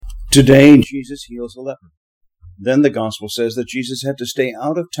Today, Jesus heals a leper. Then the gospel says that Jesus had to stay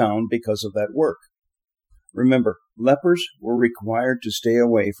out of town because of that work. Remember, lepers were required to stay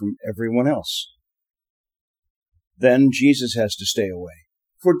away from everyone else. Then Jesus has to stay away,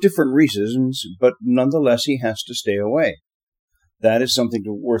 for different reasons, but nonetheless he has to stay away. That is something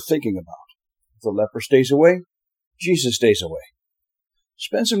worth thinking about. If the leper stays away, Jesus stays away.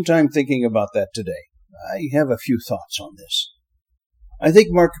 Spend some time thinking about that today. I have a few thoughts on this. I think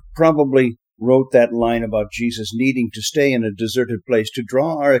Mark probably wrote that line about Jesus needing to stay in a deserted place to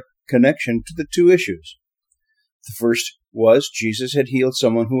draw our connection to the two issues. The first was Jesus had healed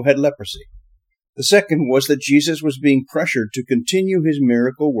someone who had leprosy. The second was that Jesus was being pressured to continue his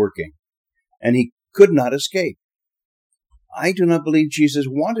miracle working, and he could not escape. I do not believe Jesus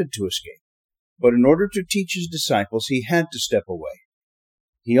wanted to escape, but in order to teach his disciples, he had to step away.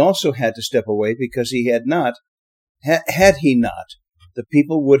 He also had to step away because he had not, the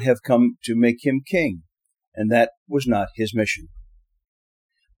people would have come to make him king, and that was not his mission.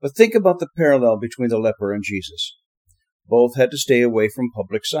 But think about the parallel between the leper and Jesus. Both had to stay away from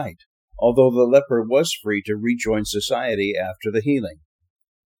public sight, although the leper was free to rejoin society after the healing.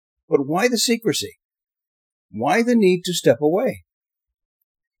 But why the secrecy? Why the need to step away?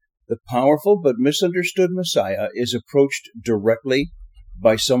 The powerful but misunderstood Messiah is approached directly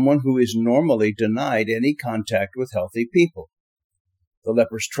by someone who is normally denied any contact with healthy people. The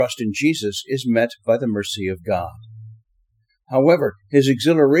leper's trust in Jesus is met by the mercy of God. However, his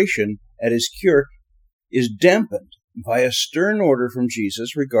exhilaration at his cure is dampened by a stern order from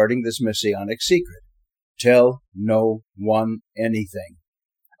Jesus regarding this messianic secret. Tell no one anything.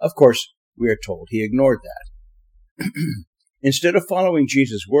 Of course, we are told he ignored that. Instead of following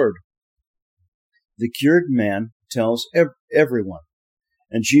Jesus' word, the cured man tells everyone,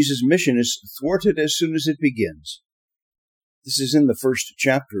 and Jesus' mission is thwarted as soon as it begins. This is in the first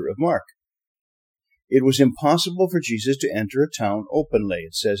chapter of Mark. It was impossible for Jesus to enter a town openly,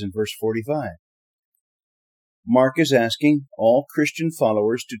 it says in verse 45. Mark is asking all Christian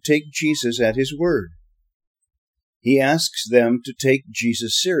followers to take Jesus at his word. He asks them to take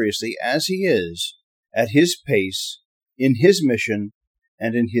Jesus seriously as he is, at his pace, in his mission,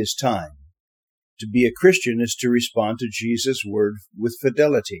 and in his time. To be a Christian is to respond to Jesus' word with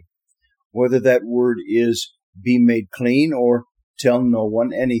fidelity, whether that word is be made clean or tell no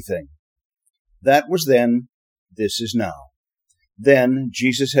one anything. That was then, this is now. Then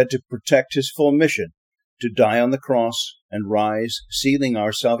Jesus had to protect his full mission, to die on the cross and rise, sealing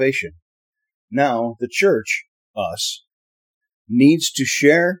our salvation. Now, the church, us, needs to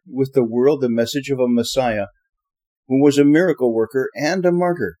share with the world the message of a Messiah who was a miracle worker and a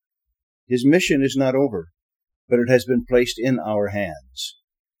martyr. His mission is not over, but it has been placed in our hands.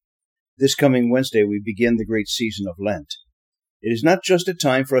 This coming Wednesday, we begin the great season of Lent. It is not just a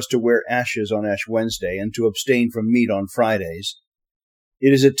time for us to wear ashes on Ash Wednesday and to abstain from meat on Fridays.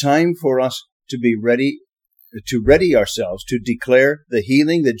 It is a time for us to ready ourselves to declare the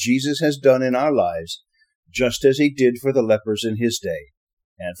healing that Jesus has done in our lives, just as he did for the lepers in his day,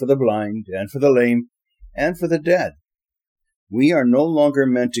 and for the blind, and for the lame, and for the dead. We are no longer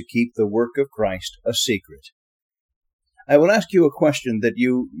meant to keep the work of Christ a secret. I will ask you a question that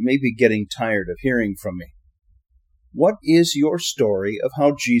you may be getting tired of hearing from me. What is your story of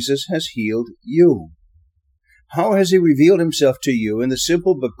how Jesus has healed you? How has he revealed himself to you in the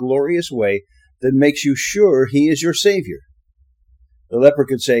simple but glorious way that makes you sure he is your Savior? The leper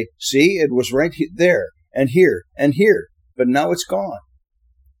could say, see, it was right there, and here, but now it's gone.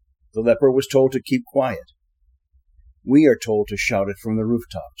 The leper was told to keep quiet. We are told to shout it from the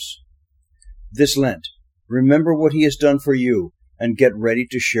rooftops. This Lent, remember what he has done for you and get ready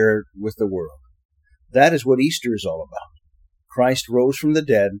to share it with the world. That is what Easter is all about. Christ rose from the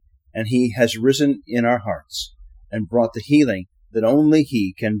dead, and he has risen in our hearts and brought the healing that only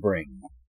he can bring.